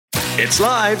It's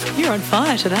live. You're on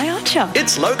fire today, aren't you?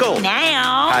 It's local.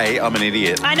 Now. Hey, I'm an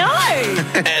idiot. I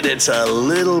know. And it's a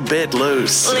little bit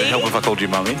loose. Lee? Help if I called you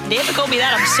mummy. Never call me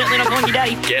that. I'm certainly not calling you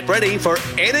daddy. Get ready for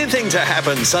anything to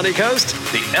happen, Sunny Coast.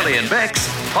 The Ellie and Bex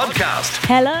podcast.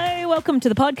 Hello, welcome to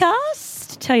the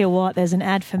podcast. Tell you what, there's an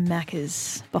ad for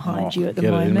Macca's behind you at the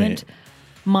get it in moment.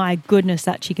 My goodness,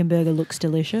 that chicken burger looks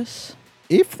delicious.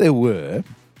 If there were,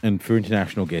 and for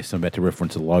international guests, I'm about to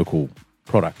reference a local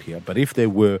product here, but if there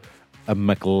were a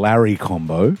McLarry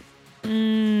combo.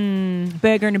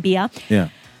 Burger and a beer. Yeah.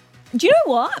 Do you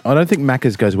know what? I don't think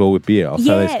Macca's goes well with beer. I'll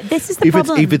say Yeah, this is the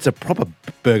problem. If it's a proper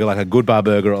burger, like a Good Bar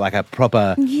burger or like a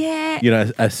proper, Yeah.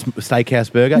 a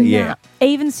steakhouse burger, yeah. Nah,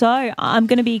 even so, I'm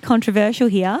going to be controversial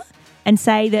here and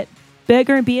say that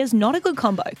burger and beer is not a good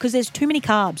combo because there's too many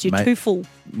carbs. You're Mate. too full.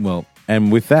 Well,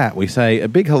 and with that, we say a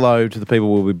big hello to the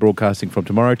people we'll be broadcasting from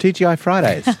tomorrow, TGI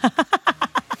Fridays.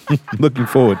 Looking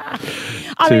forward.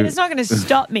 I mean, it's not going to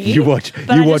stop me. You watch.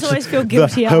 But You I watch just always feel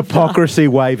guilty the after. hypocrisy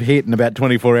wave hit in about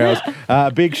 24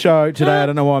 hours. Big show today. I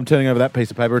don't know why I'm turning over that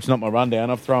piece of paper. It's not my rundown.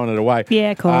 I've thrown it away.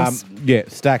 Yeah, of course.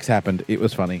 Stacks happened. It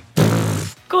was funny.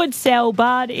 Good sell,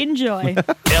 bud. Enjoy.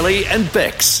 Ellie and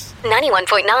Bex.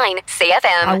 91.9 CFM.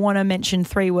 I want to mention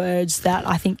 3 words that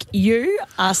I think you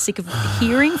are sick of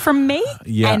hearing from me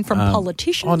and from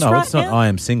politicians Oh, no, right it's not now. I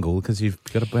am single because you've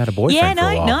had a boyfriend Yeah, for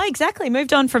a while. no, exactly.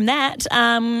 Moved on from that.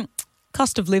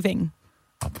 Cost of living.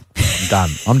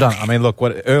 I'm done. I mean, look,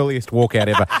 what earliest walkout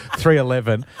ever,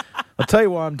 3:11. I'll tell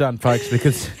you why I'm done, folks,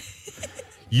 because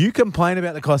you complain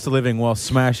about the cost of living while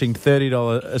smashing $30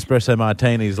 espresso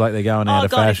martinis like they're going out Oh,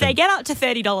 of God, fashion. if they get up to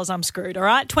 $30, I'm screwed, all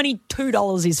right?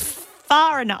 $22 is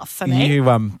far enough for me. You,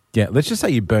 let's just say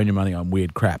you burn your money on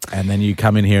weird crap and then you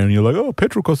come in here and you're like, oh,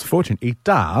 petrol costs a fortune. It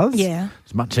does. Yeah.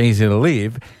 It's much easier to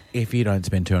live if you don't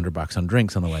spend $200 on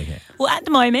drinks on the way here. Well, at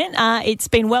the moment, it's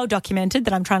been well documented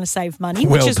that I'm trying to save money,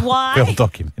 which is why... Well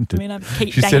documented. I mean, I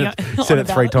keep She banging said it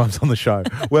about 3 times on the show.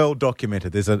 Well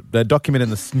documented. There's a document in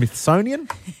the Smithsonian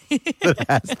that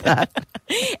has that.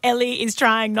 Ellie is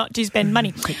trying not to spend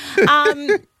money.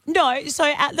 No, so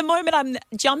at the moment I'm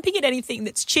jumping at anything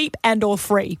that's cheap and or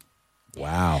free.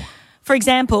 Wow. For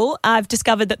example, I've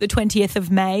discovered that the 20th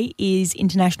of May is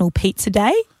International Pizza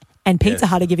Day and Pizza Yes.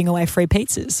 Hut are giving away free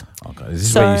pizzas. Oh, God. Is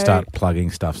this where you start plugging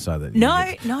stuff so that... No,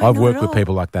 I've not worked at with all.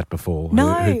 people like that before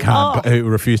No, who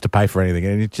refuse to pay for anything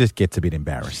and it just gets a bit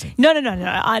embarrassing.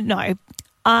 No.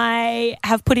 I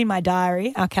have put in my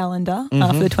diary, our calendar, for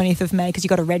the 20th of May because you've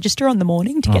got to register on the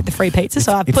morning to get the free pizza.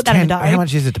 So I've It's put that in 10 the diary. How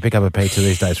much is it to pick up a pizza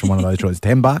these days from one of those joints?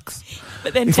 $10?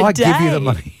 But then If today, I give you the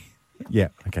money... Yeah,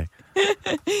 okay.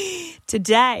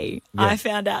 today Yeah. I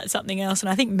found out something else and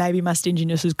I think maybe my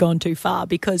stinginess has gone too far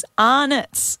because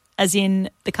Arnott's, as in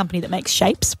the company that makes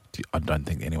shapes, I don't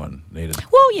think anyone needed...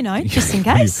 well, just in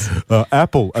case,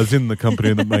 Apple, as in the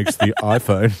company that makes the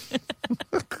iPhone.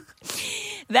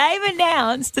 they've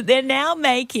announced that they're now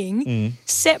making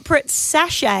separate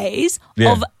sachets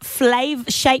Yeah. of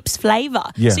shapes flavour.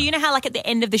 Yeah. So you know how like at the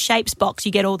end of the shapes box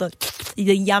you get all the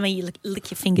yummy, you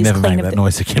lick your fingers Never clean make of that the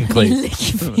noise again, you please.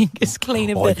 lick your fingers clean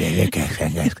of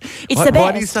the It's why, the best.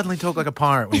 Why do you suddenly talk like a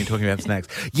pirate when you're talking about snacks?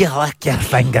 You like your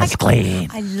fingers clean.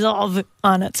 I love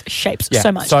Arnott's shapes Yeah.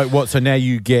 so much. So what? So now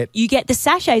you get... You get the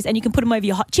sachets and you can put them over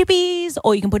your hot chippies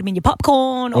or you can put them in your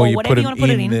popcorn or you whatever put you want to put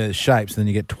it in. the shapes, then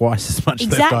you get twice as much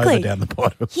left Exactly. over down the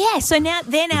bottom. Yeah, so now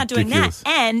they're now doing Ridiculous. that.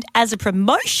 And as a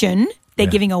promotion, they're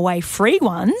Yeah. giving away free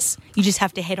ones. You just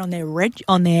have to head on their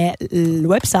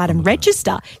website and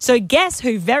register. So guess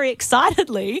who very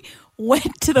excitedly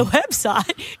went to the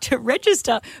website to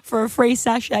register for a free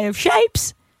sachet of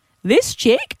shapes? This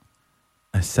chick.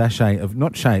 A sachet of,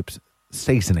 not shapes,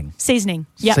 seasoning. Seasoning.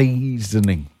 Yep.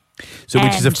 Seasoning. So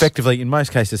which is And- effectively, in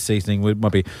most cases, seasoning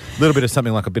might be a little bit of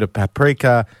something like a bit of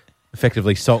paprika,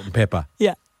 effectively salt and pepper.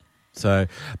 Yeah. So,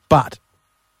 but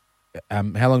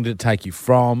how long did it take you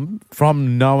from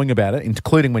knowing about it,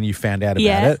 including when you found out about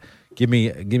Yeah. it? Give me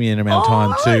an amount of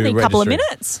time to only register. a couple of it.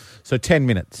 minutes. So 10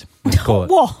 minutes. Let's call it.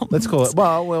 Whoa. Let's call it.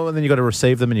 Well, and then you got to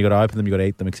receive them, and you got to open them, you got to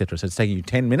eat them, etc. So it's taking you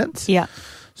 10 minutes. Yeah.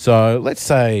 So let's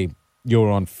say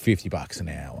you're on $50 an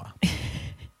hour.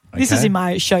 This is Okay? in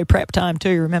my show prep time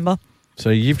too, remember? So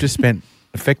you've just spent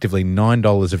effectively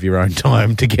 $9 of your own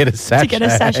time to get a sachet. To get a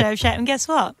sachet of shape. And guess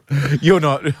what? You're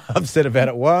not upset about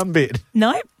it one bit.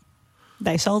 Nope.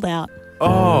 They sold out.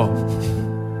 Oh,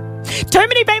 Too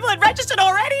many people had registered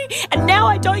already, and now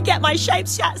I don't get my shape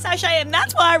sachet, and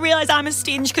that's why I realise I'm a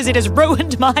stinge because it has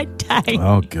ruined my day.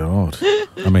 oh God.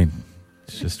 I mean,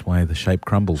 it's just the way the shape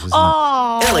crumbles, isn't it?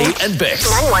 Oh. Ellie and Bex.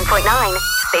 91.9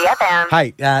 CFM.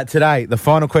 Hey, today, the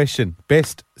final question.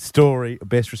 Best story,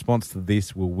 best response to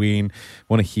this will win.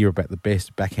 Want to hear about the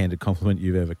best backhanded compliment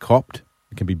you've ever copped?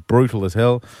 It can be brutal as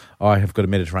hell. I have got a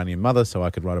Mediterranean mother, so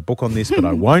I could write a book on this, but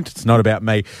I won't. It's not about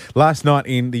me. Last night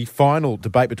in the final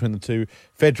debate between the two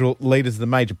federal leaders of the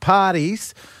major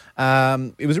parties,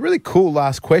 it was a really cool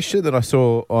last question that I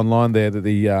saw online there that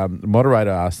the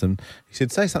moderator asked them. He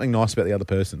said, say something nice about the other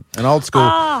person. An old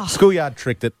school schoolyard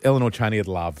trick that Eleanor Chaney would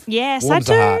love. Yes, Warms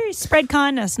I the heart. do. Spread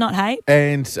kindness, not hate.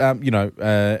 And,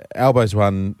 Albo's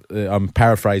one, I'm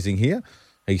paraphrasing here.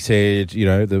 He said,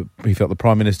 he felt the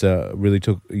Prime Minister really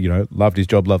loved his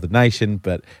job, loved the nation,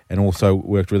 and also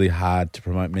worked really hard to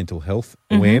promote mental health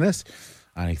awareness.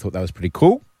 And he thought that was pretty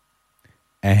cool.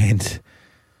 And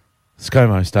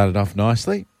ScoMo started off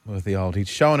nicely with he's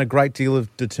shown a great deal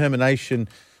of determination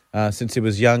since he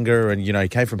was younger. And, he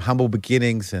came from humble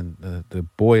beginnings and the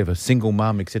boy of a single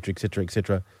mum, et cetera, et cetera, et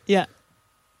cetera. Yeah.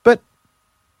 But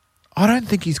I don't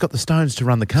think he's got the stones to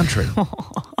run the country.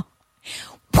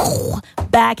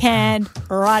 Backhand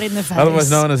right in the face.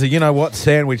 Otherwise known as a you-know-what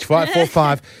sandwich.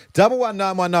 545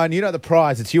 11919. You know the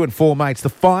prize. It's you and four mates. The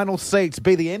final seats.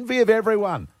 Be the envy of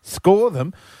everyone. Score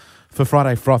them for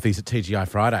Friday Frothies at TGI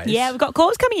Fridays. Yeah, we've got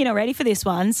calls coming in already for this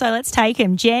one, so let's take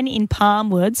him. Jen in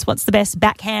Palmwoods, what's the best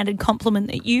backhanded compliment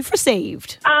that you've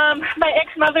received? My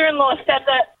ex-mother-in-law said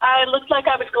that I looked like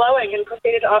I was glowing and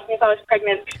proceeded to ask me if I was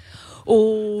pregnant.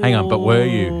 Oh, Hang on, but were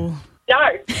you?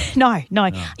 No. No.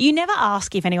 You never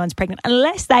ask if anyone's pregnant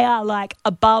unless they are like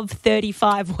above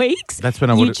 35 weeks. That's when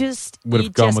I would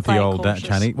have gone with the old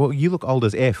Chaney. Well, you look old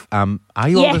as F. Are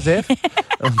you old as F?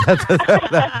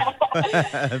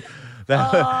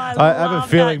 I have a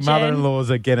feeling mother-in-laws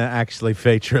are going to actually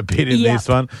feature a bit in this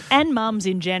one. And mums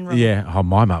in general. Yeah. Oh,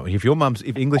 my mum.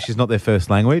 If English is not their first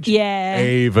language,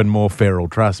 even more feral,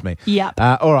 trust me. Yep.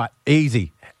 All right.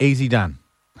 Easy done.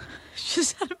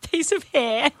 Just had a piece of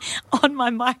hair on my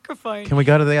microphone. Can we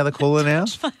go to the other caller now?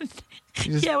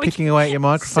 You're just picking away at your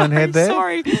microphone head there.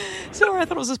 Sorry, I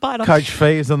thought it was a spider. Coach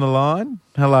Fee is on the line.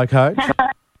 Hello, Coach.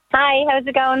 Hi, how's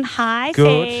it going? Hi,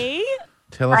 Good. Fee.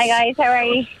 Tell us. Hi, guys. How are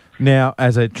you? Now,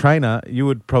 as a trainer, you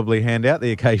would probably hand out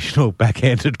the occasional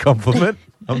backhanded compliment,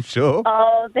 I'm sure.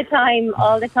 All the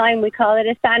time. We call it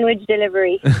a sandwich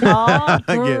delivery. Oh,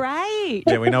 great.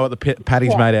 Yeah, we know what the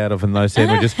patty's made out of in those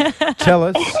sandwiches. Tell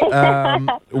us,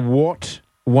 what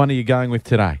one are you going with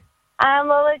today?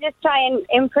 Well, we'll just try and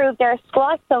improve their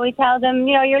squats. So we tell them,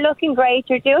 you're looking great.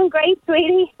 You're doing great,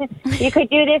 sweetie. You could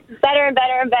do this better and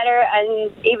better and better.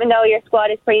 And even though your squat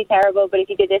is pretty terrible, but if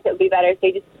you did this, it would be better. So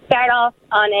you just start off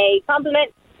on a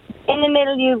compliment. In the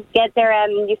middle, you get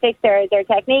you fix their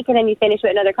technique, and then you finish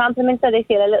with another compliment, so they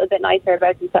feel a little bit nicer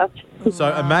about themselves.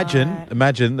 So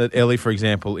imagine that Ellie, for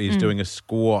example, is doing a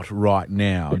squat right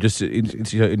now, just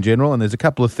in general, and there's a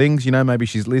couple of things, maybe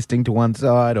she's listing to one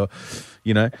side, or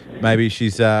maybe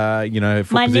she's my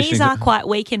knees are quite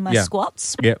weak in my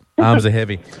squats. Yeah, arms are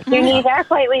heavy. Your knees are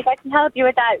quite weak. I can help you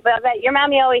with that. But your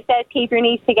mommy always says keep your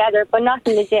knees together, but not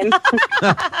in the gym.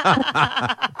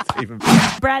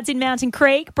 Brad's in Mountain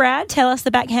Creek. Brad, tell us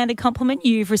the backhanded compliment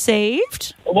you've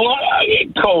received. Well, I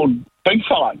get called big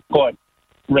fella quite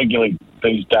regularly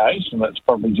these days, and that's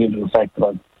probably due to the fact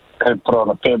that I have put on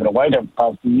a fair bit of weight over the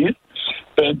past few years.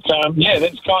 But,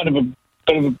 that's kind of a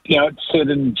bit of it's said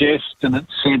in jest, and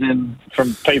it's said in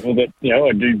from people that,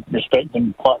 I do respect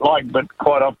and quite like, but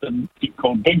quite often get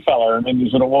called big fella, and then you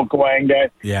sort of walk away and go,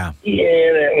 yeah,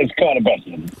 that was kind of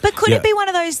backhand. But could it be one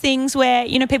of those things where,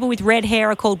 people with red hair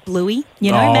are called bluey?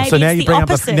 Maybe so now it's you bring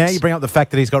opposite. now you bring up the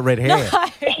fact that he's got red hair. No.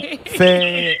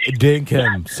 Fair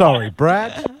dinkum. Sorry,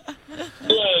 Brad.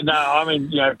 Yeah, no, I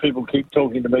mean, people keep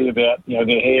talking to me about, their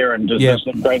hair and just this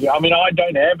and crazy. I mean, I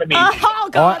don't have any. Oh,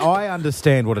 God. I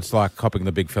understand what it's like copping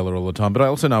the big fella all the time, but I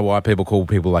also know why people call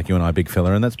people like you and I big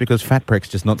fella, and that's because fat prick's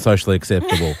just not socially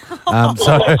acceptable. You've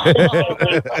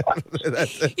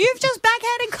just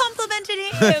backhanded complimented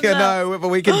him. No, but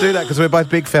we can do that because we're both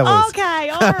big fellas. Okay,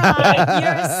 all right.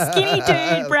 You're a skinny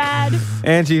dude, Brad.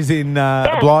 Angie's in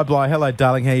Bly Bly. Hello,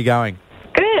 darling. How you going?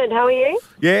 Good. How are you?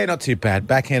 Yeah, not too bad.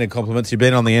 Backhanded compliments. You've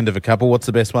been on the end of a couple. What's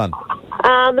the best one?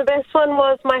 The best one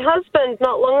was my husband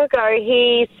not long ago.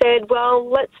 He said, well,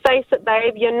 let's face it,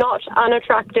 babe, you're not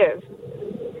unattractive.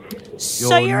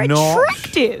 So you're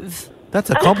attractive. That's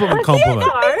a compliment. Yeah,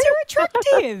 that means you're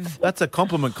attractive. That's a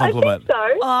compliment. I think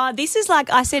so. This is like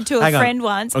I said to a friend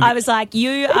once. Okay. I was like,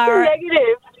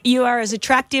 Negative. you are as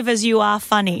attractive as you are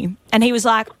funny. And he was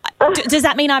like, Does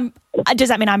that mean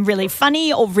I'm really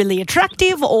funny or really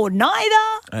attractive or neither?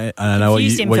 I don't know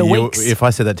Confused him for weeks. if I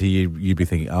said that to you, you'd be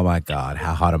thinking, "Oh my God,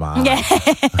 how hot am I?" Yeah.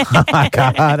 Oh my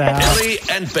God, Ellie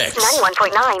and Bex.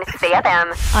 91.9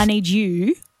 CFM. I need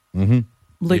you,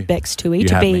 Luke Bex Tui, You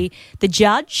to have be me. the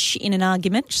judge in an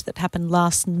argument that happened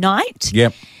last night.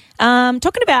 Yep.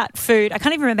 Talking about food, I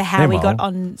can't even remember how we Meanwhile, got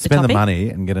on the spend topic. the money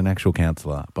and get an actual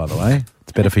counsellor. By the way,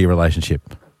 it's better for your relationship.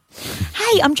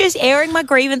 Hey, I'm just airing my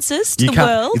grievances to the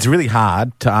world. It's really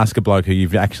hard to ask a bloke who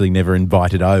you've actually never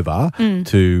invited over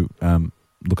to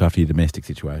look after your domestic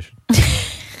situation.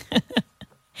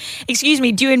 Excuse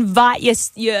me, do you invite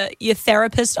your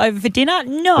therapist over for dinner?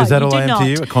 No, Is that you all do I am not. to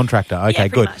you? A contractor? Okay, Yeah, pretty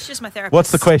good. much, just my therapist.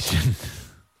 What's the question?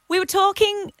 We were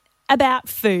talking about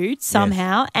food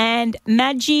somehow, and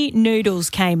Maggi noodles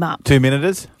came up. 2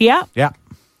 minutes? Yeah. Yeah.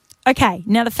 Okay.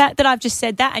 Now, the fact that I've just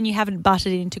said that and you haven't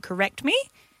butted in to correct me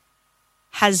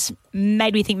has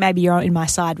made me think maybe you're on my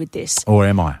side with this. Or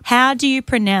am I? How do you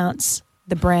pronounce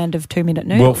the brand of 2-minute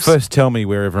noodles? Well, first tell me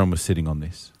where everyone was sitting on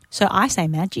this. So I say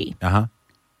Maggi. Uh-huh.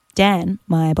 Dan,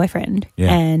 my boyfriend,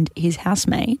 Yeah. and his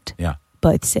housemate Yeah.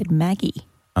 both said Maggie.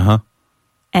 Uh-huh.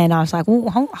 And I was like, well,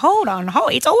 hold on.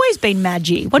 It's always been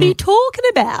Maggi. What are you talking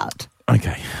about?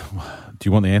 Okay. Do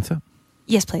you want the answer?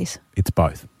 Yes, please. It's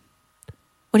both.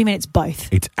 What do you mean it's both?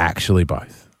 It's actually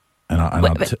both. And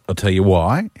Wait, I'll tell you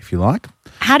why, if you like.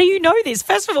 How do you know this?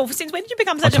 First of all, since when did you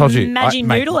become I such a told you. Maggi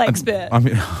mate, noodle expert? I'm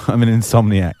an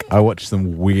insomniac. I watch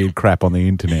some weird crap on the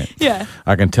internet. Yeah.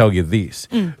 I can tell you this.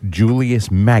 Julius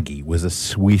Maggi was a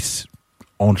Swiss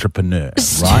entrepreneur,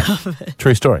 right?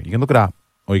 True story. You can look it up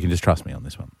or you can just trust me on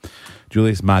this one.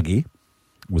 Julius Maggi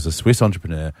was a Swiss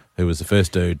entrepreneur who was the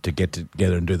first dude to get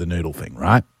together and do the noodle thing,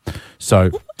 right?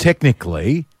 So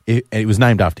technically, it was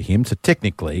named after him. So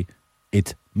technically,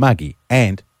 it's Maggi.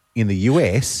 And in the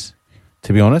US,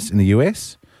 to be honest, in the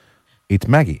US, it's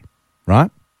Maggi, right?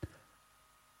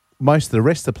 Most of the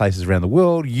rest of the places around the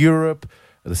world, Europe,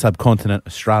 the subcontinent,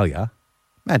 Australia,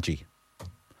 Maggi.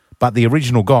 But the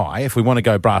original guy, if we want to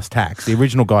go brass tacks, the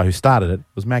original guy who started it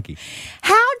was Maggi.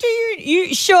 How do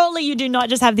you surely you do not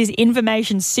just have this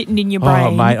information sitting in your brain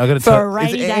Oh, mate, I got to for tell a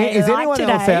rainy day is like anyone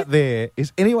today? else out there?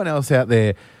 Is anyone else out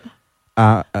there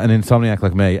an insomniac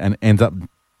like me and ends up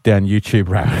down YouTube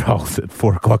rabbit holes at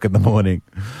 4 o'clock in the morning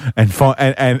and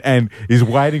is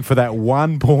waiting for that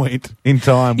one point in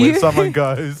time when someone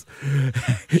goes,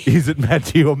 "Is it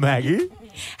Maggi or Maggie?"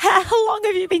 How long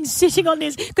have you been sitting on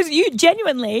this? Because you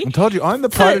genuinely, I told you, I'm the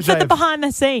for protege. the of- behind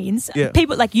the scenes, Yeah.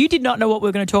 people like you did not know what we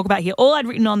were going to talk about here. All I'd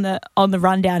written on the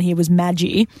rundown here was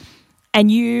Maggi, and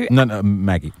you, No,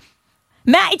 Maggie.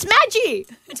 it's Maggi,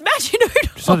 it's Maggi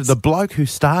noodles. So the bloke who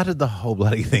started the whole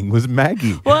bloody thing was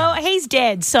Maggie. Well, he's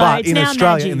dead, so But it's in now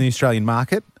Australia, Maggi. in the Australian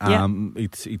market, Yeah.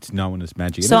 it's known as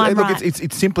Maggi. So I'm look, right.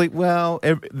 it's simply, well,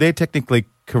 they're technically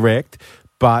correct,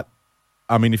 but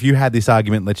I mean, if you had this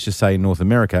argument, let's just say in North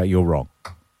America, you're wrong.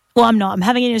 Well, I'm not. I'm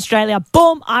having it in Australia.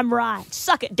 Boom, I'm right.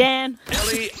 Suck it, Dan.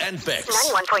 Ellie and Bex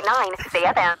 91.9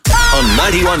 CFM. on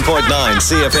 91.9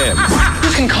 CFM.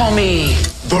 You can call me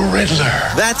the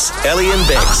Riddler. That's Ellie and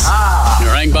Bex.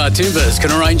 Narangba Timbers can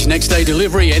arrange next day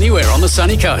delivery anywhere on the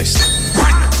sunny coast.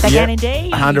 They can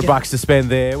indeed. $100 to spend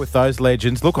there with those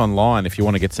legends. Look online if you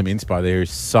want to get some inspo. There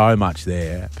is so much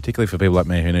there, particularly for people like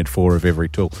me who need 4 of every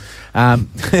tool.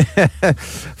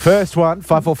 First one,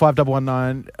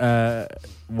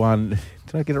 545-119.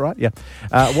 Did I get it right? Yeah.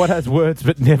 What has words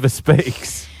but never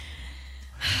speaks?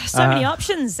 So many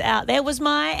options out there. Was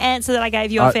my answer that I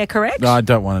gave you a fair correct? No, I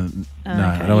don't want to. No,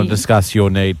 I okay. don't want to discuss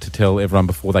your need to tell everyone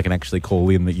before they can actually call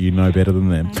in that you know better than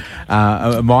them.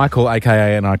 Michael,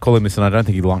 aka, and I call him this, and I don't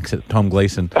think he likes it. Tom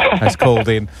Gleeson has called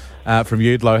in from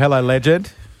Udlo. Hello,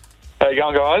 legend. How you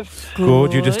going, guys?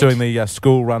 Good. You're just doing the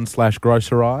school run /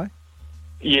 grocery.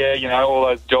 Yeah, you know, all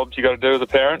those jobs you got to do as a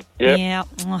parent. Yep. Yeah,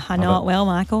 oh, I know it well,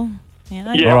 Michael.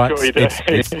 Yeah. Yeah, All right, I'm sure you do.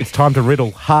 it's time to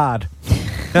riddle hard.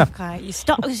 Okay, you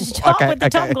stop with the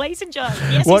Tom Gleeson joke.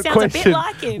 Yes, What he sounds a bit question?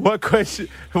 like him. What question?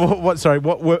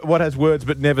 What has words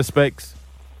but never speaks?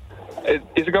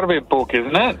 It's got to be a book,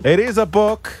 isn't it? It is a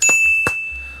book.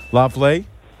 Lovely.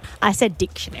 I said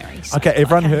dictionary. So Okay,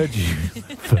 everyone heard you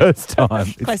first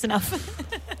time. Close enough.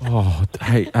 Oh,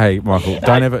 hey, Michael,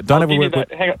 don't ever I'll give you work with.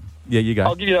 that. Hang on. Yeah, you go.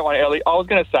 I'll give you that one, Ellie. I was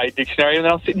going to say dictionary, and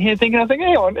then I was sitting here thinking, hang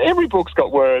on, every book's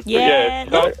got words. Yeah,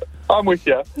 But yeah, so I'm with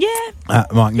you. Yeah.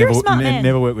 Mike, You're a smart man.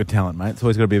 never work with talent, mate. It's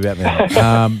always got to be about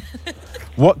them.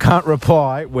 What can't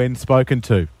reply when spoken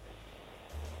to?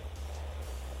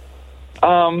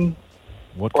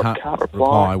 What can't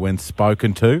reply? when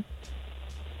spoken to?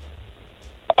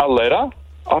 A letter?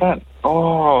 I don't.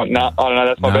 Oh no, I don't know.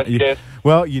 That's my best guess.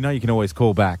 Well, you can always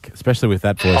call back, especially with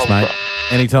that voice, mate.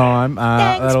 Anytime.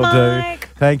 Thanks, that'll Mike. do.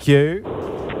 Thank you.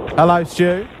 Hello,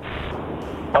 Stu.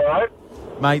 Hello?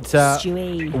 Mate,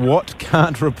 Stewie. what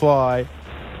can't reply?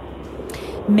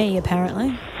 Me, apparently.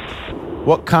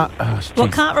 What can't...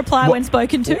 What can't reply when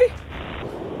spoken to?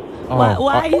 Why?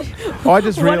 I just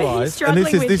What are you realised, and this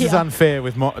struggling with is here? unfair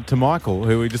to Michael,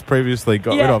 who we just previously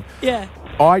got rid of. Yeah.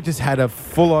 I just had a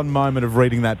full-on moment of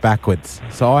reading that backwards.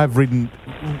 So I've read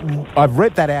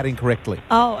that out incorrectly.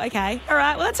 Oh, okay. All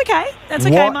right. Well, that's okay. That's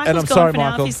okay. Michael's and I'm gone sorry, for now.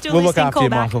 Michael. If you're still We'll look listening, after call you,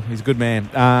 back. Michael. He's a good man.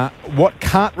 What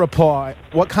can't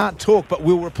talk but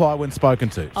will reply when spoken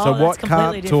to? Oh, so that's what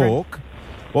completely can't different. talk?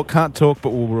 What can't talk but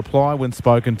will reply when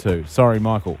spoken to? Sorry,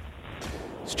 Michael.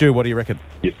 Stu, what do you reckon?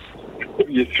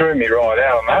 You threw me right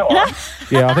out on that one.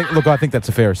 Yeah, I think that's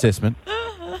a fair assessment.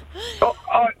 I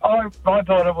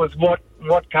thought it was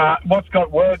what's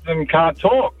got words and can't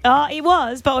talk. Oh, he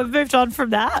was, but we've moved on from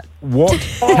that. What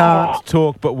can't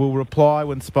talk but will reply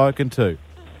when spoken to?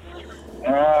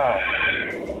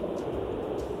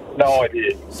 No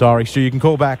idea. Sorry, Stu, you can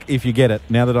call back if you get it,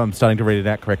 now that I'm starting to read it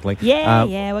out correctly.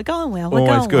 Yeah, we're going well. We're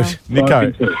Always going good. well.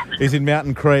 Nico is in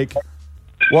Mountain Creek.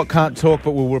 What can't talk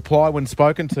but will reply when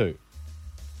spoken to?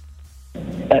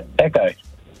 Echo.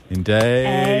 Indeed.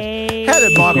 Hey. How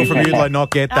did Michael from Udlo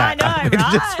not get that? I know,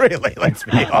 right? Just really, let's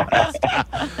be honest.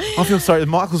 I feel sorry.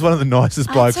 Michael's one of the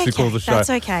nicest blokes who calls the show. That's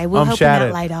okay. We'll I'm help shattered.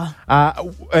 him out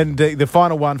later. And the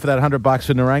final one for that $100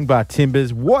 for Narangba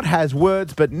Timbers. What has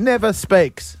words but never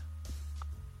speaks?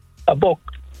 A book.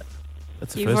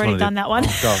 That's the You've first already one I done did. that one.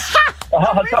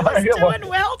 Oh, God. We're doing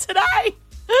well today.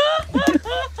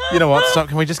 You know what? Stop.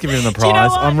 Can we just give him the prize? Do you know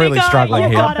what, I'm really Nico? struggling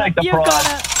You've here. got it. You've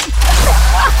got it.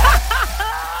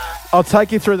 I'll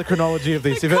take you through the chronology of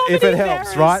this if it comedy helps,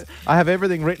 errors. right? I have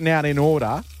everything written out in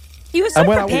order. You were so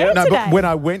prepared today. But when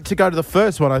I went to go to the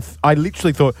first one, I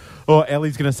literally thought, oh,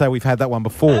 Ellie's going to say we've had that one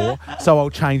before, so I'll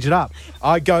change it up.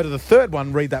 I go to the third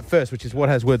one, read that first, which is what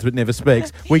has words but never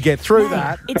speaks. We get through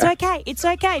that. It's okay. It's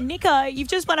okay. Nico, you've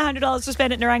just won $100 to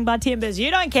spend at Narangba Timbers. You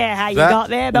don't care how you got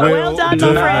there, but well done,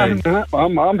 my friend.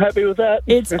 I'm happy with that.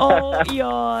 It's all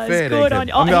yours. Fair Good dinkum. on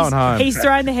you. I'm going home. He's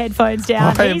thrown the headphones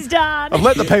down. He's done. I've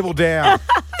let the people down.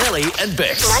 Ellie and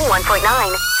Bex.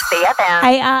 91.9 CFM.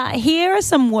 Hey, here are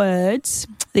some words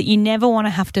that you never want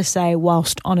to have to say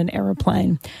whilst on an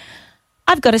aeroplane.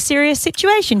 I've got a serious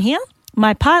situation here.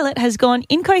 My pilot has gone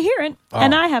incoherent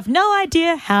and I have no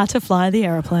idea how to fly the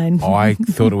aeroplane. I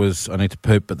thought it was, I need to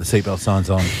poop, but the seatbelt sign's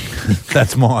on.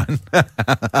 That's mine. That's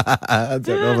how it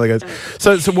normally goes.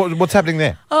 So what's happening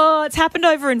there? Oh, it's happened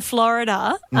over in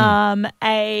Florida.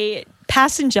 A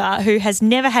passenger who has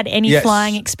never had any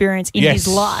flying experience in his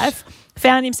life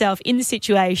found himself in the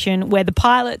situation where the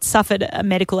pilot suffered a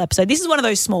medical episode. This is one of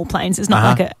those small planes. It's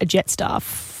not like a Jetstar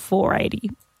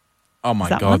 480. Oh, my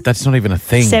that God. one? That's not even a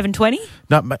thing. 720?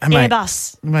 No, mate.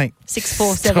 Airbus. Mate.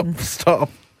 647. Stop.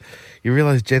 You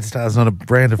realise Jetstar's not a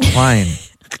brand of plane.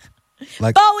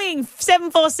 Like, Boeing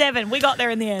 747. We got there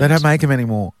in the end. they don't make them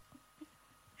anymore.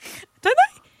 Don't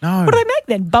they? No. What do they make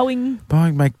then?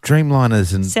 Boeing make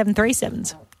Dreamliners and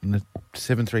 737s. the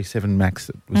 737 MAX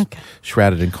that was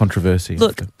shrouded in controversy.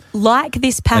 Look, like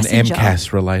this An passenger.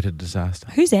 MCAS-related disaster.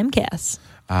 Who's MCAS?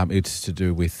 It's to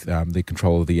do with the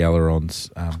control of the ailerons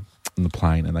in the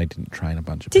plane, and they didn't train a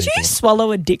bunch of Did people. you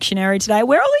swallow a dictionary today?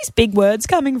 Where are all these big words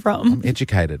coming from? I'm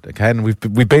educated, okay? And we've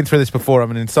been through this before. I'm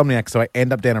an insomniac, so I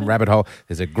end up down a rabbit hole.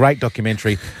 There's a great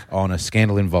documentary on a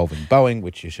scandal involving Boeing,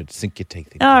 which you should sink your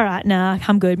teeth into. All right, nah,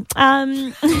 I'm good.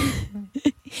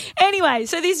 Anyway,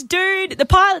 so this dude, the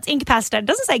pilot's incapacitated.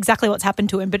 Doesn't say exactly what's happened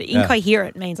to him, but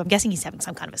incoherent means I'm guessing he's having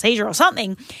some kind of a seizure or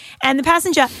something. And the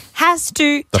passenger has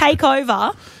to take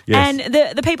over. Yes. And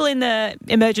the people in the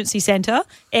emergency centre,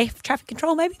 air traffic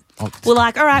control maybe, were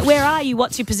like, all right, where are you?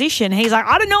 What's your position? He's like,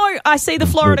 I don't know. I see the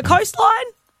Florida coastline.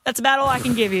 That's about all I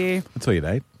can give you. That's all you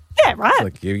need. Yeah, right.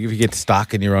 Like if you get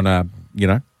stuck and you're on a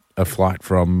flight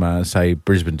from, say,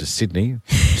 Brisbane to Sydney,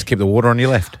 just keep the water on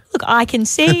your left. Look, I can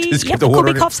see. Just keep Yep, the it could water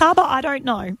be in- Coffs Harbour. I don't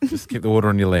know. Just keep the water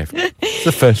on your left. It's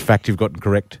the first fact you've gotten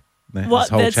correct. This What?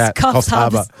 whole That's chat. Coffs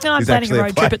Harbour. No, I'm is planning a actually road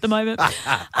trip place. at the moment.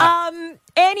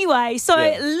 Anyway, so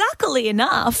luckily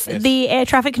enough, the air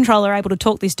traffic controller are able to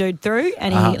talk this dude through,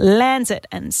 and he lands it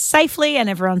and safely, and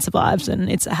everyone survives, and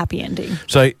it's a happy ending.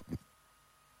 So,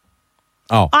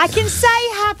 I can say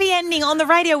happy ending on the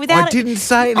radio without I didn't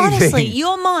say anything. Honestly,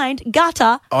 your mind,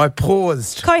 gutter, I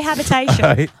paused. cohabitation.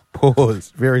 I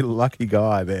paused. Very lucky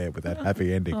guy there with that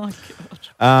happy ending. Oh,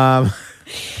 God.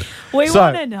 We So,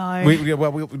 want to know.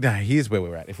 No, here's where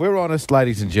we're at. If we're honest,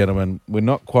 ladies and gentlemen, we're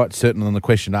not quite certain on the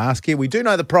question to ask here. We do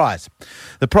know the prize.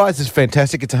 The prize is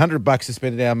fantastic. It's $100 to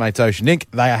spend at our mates Ocean Inc.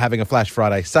 They are having a Flash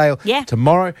Friday sale. Yeah.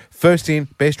 Tomorrow, first in,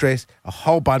 best dressed, a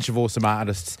whole bunch of awesome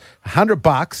artists.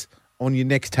 $100 on your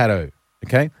next tattoo.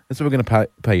 Okay? That's what we're going to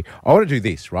pay you. I want to do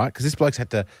this, right? Because this bloke's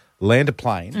had to land a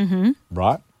plane,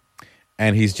 right?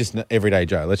 And he's just an everyday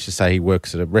Joe. Let's just say he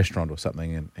works at a restaurant or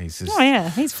something, and he's just... Oh, yeah.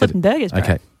 He's flipping burgers, bro.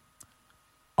 Okay.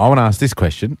 I want to ask this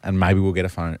question, and maybe we'll get a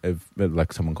phone,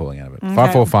 like someone calling out of it.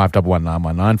 545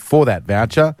 11919 for that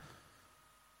voucher.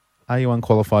 Are you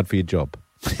unqualified for your job?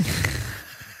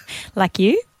 Like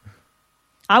you?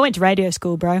 I went to radio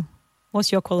school, bro.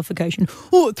 What's your qualification?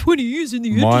 20 years in the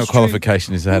industry. My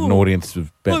qualification is I had an audience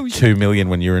of about 2 million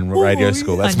when you were in radio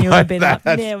school. That's I knew I'd be that.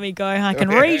 There we go. I can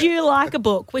read you like a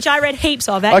book, which I read heaps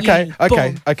of at uni.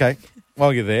 Okay.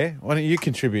 While you're there, why don't you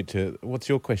contribute to... What's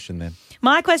your question then?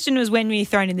 My question was when were you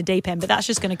thrown in the deep end, but that's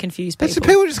just going to confuse people.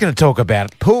 People are just going to talk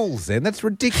about pools then. That's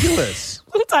ridiculous.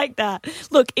 We'll take that.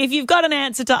 Look, if you've got an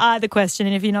answer to either question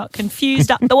and if you're not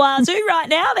confused up the wazoo right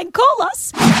now, then call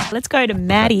us. Let's go to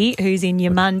Maddie, who's in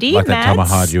Yamundi. Like that time I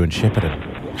hired you in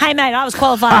Shepparton. Hey, mate, I was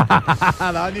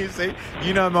qualified. You see,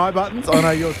 you know my buttons. I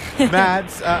know yours.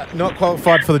 Mads, not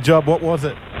qualified for the job. What was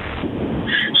it?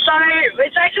 So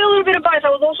it's actually a little bit of both. I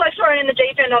was also thrown in the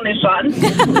deep end on this one.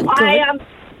 I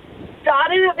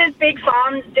started at this big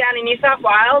farm down in New South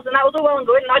Wales, and that was all well and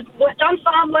good. And I'd done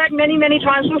farm work many, many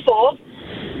times before.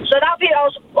 So that bit I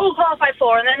was all qualified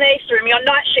for, and then they threw me on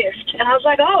night shift. And I was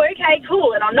like, oh, okay,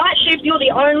 cool. And on night shift, you're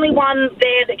the only one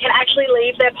there that can actually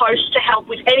leave their post to help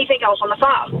with anything else on the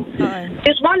farm.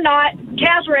 This one night,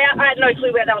 cows were out. I had no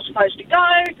clue where they were supposed to go.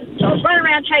 So I was running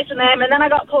around chasing them, and then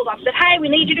I got called up and said, hey, we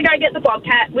need you to go get the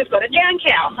bobcat. We've got a down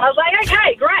cow. And I was like,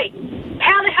 okay, great.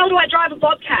 How the hell do I drive a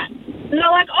bobcat? And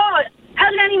they're like, oh,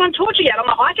 hasn't anyone taught you yet? I'm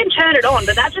like, I can turn it on,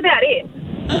 but that's about it.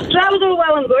 So that was all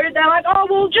well and good. They're like, oh,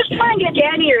 well, just try and get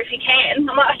down here if you can.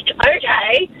 I'm like,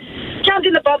 okay. Jumped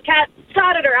in the bobcat,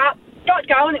 started her up, got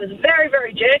going. It was very,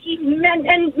 very jerky,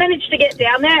 and managed to get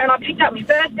down there. And I picked up my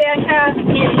first down car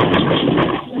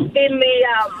in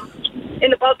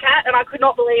the bobcat, and I could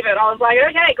not believe it. I was like,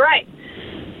 okay, great.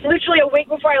 Literally a week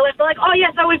before I left, they're like, oh,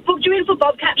 yeah, so we've booked you in for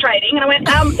bobcat training. And I went,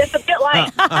 it's a bit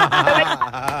late.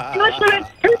 They went,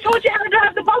 who taught you how to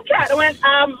drive the bobcat? I went,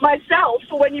 myself,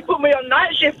 for when you put me on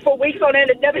night shift for weeks on end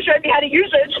and never showed me how to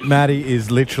use it. Maddie is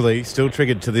literally still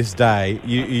triggered to this day.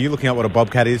 You looking at what a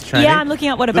bobcat is, training? Yeah, I'm looking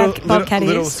at what a bobcat is.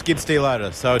 Little skid steer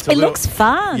loader. So it looks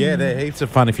fun. Yeah, they're heaps of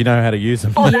fun if you know how to use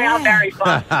them. Oh, they are very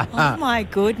fun. Oh, my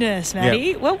goodness,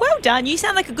 Maddie. Yeah. Well done. You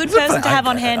sound like a good person to have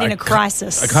on hand in a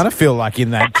crisis. I kind of feel like in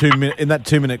that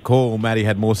 2-minute call, Maddie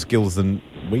had more skills than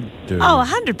we do. Oh,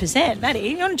 100%. Maddie,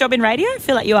 you want a job in radio? I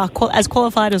feel like you are as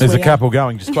qualified as There's we are. a couple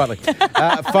going, just quietly.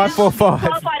 545.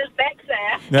 Qualified as Bex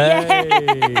there.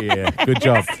 Hey, good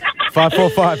job.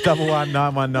 545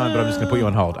 11919, but I'm just going to put you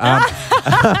on hold.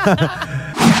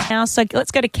 Now, so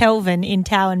let's go to Kelvin in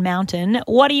Towan Mountain.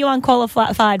 What are you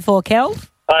unqualified for, Kel? Hey,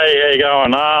 how you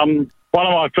going? One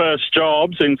of my first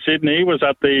jobs in Sydney was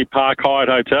at the Park Hyatt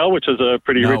Hotel, which is a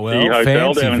pretty ritzy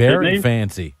hotel down in very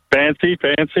Sydney.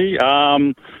 Fancy.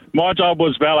 My job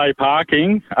was valet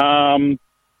parking. Only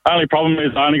problem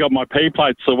is I only got my P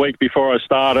plates a week before I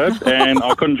started, and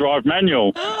I couldn't drive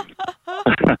manual.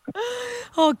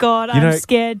 Oh, God, I'm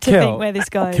scared to think where this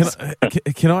goes.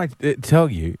 Can I tell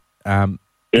you,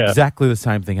 exactly the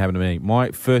same thing happened to me.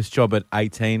 My first job at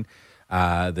 18,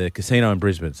 the casino in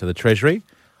Brisbane, so the Treasury,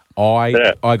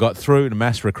 I got through to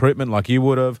mass recruitment like you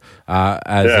would have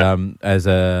as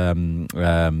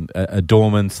a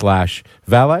doorman /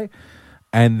 valet,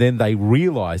 and then they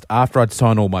realised after I'd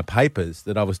signed all my papers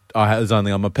that I was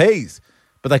only on my P's,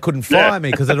 but they couldn't fire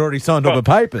me because I'd already signed all my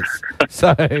papers.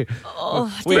 So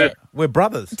we're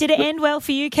brothers. Did it end well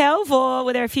for you, Kelv, or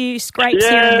were there a few scrapes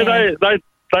here and there?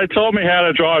 They taught me how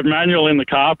to drive manual in the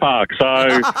car park. So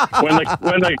when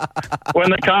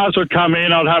the cars would come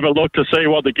in, I'd have a look to see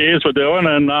what the gears were doing,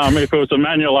 and if it was a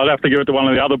manual, I'd have to give it to one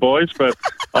of the other boys. But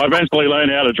I eventually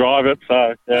learned how to drive it.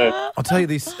 So yeah, I'll tell you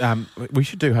this: we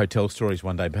should do hotel stories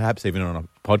one day, perhaps even on a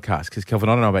podcast. Because Kelvin,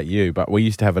 I don't know about you, but we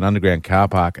used to have an underground car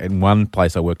park in one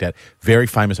place I worked at, very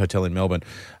famous hotel in Melbourne,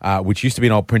 which used to be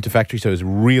an old printer factory, so it was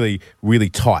really, really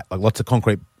tight, like lots of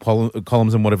concrete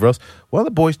columns and whatever else. Well, the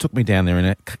boys took me down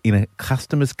there in a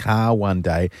customer's car one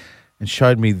day. and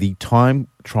showed me the time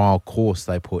trial course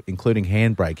they put, including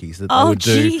handbrakies that they would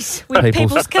do. Oh, jeez, with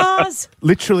people's cars.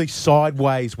 Literally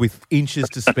sideways with inches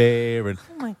to spare. And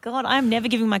Oh, my God. I'm never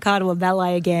giving my car to a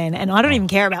valet again, and I don't even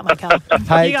care about my car.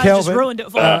 hey, you guys Kelvin, just ruined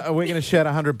it for me. we're going to shout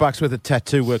 $100 worth of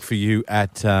tattoo work for you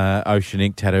at Ocean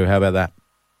Ink Tattoo. How about that?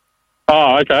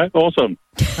 Oh, okay. Awesome.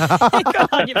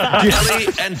 God, you're bad. Ellie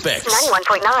and Bex.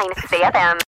 91.9 CFM.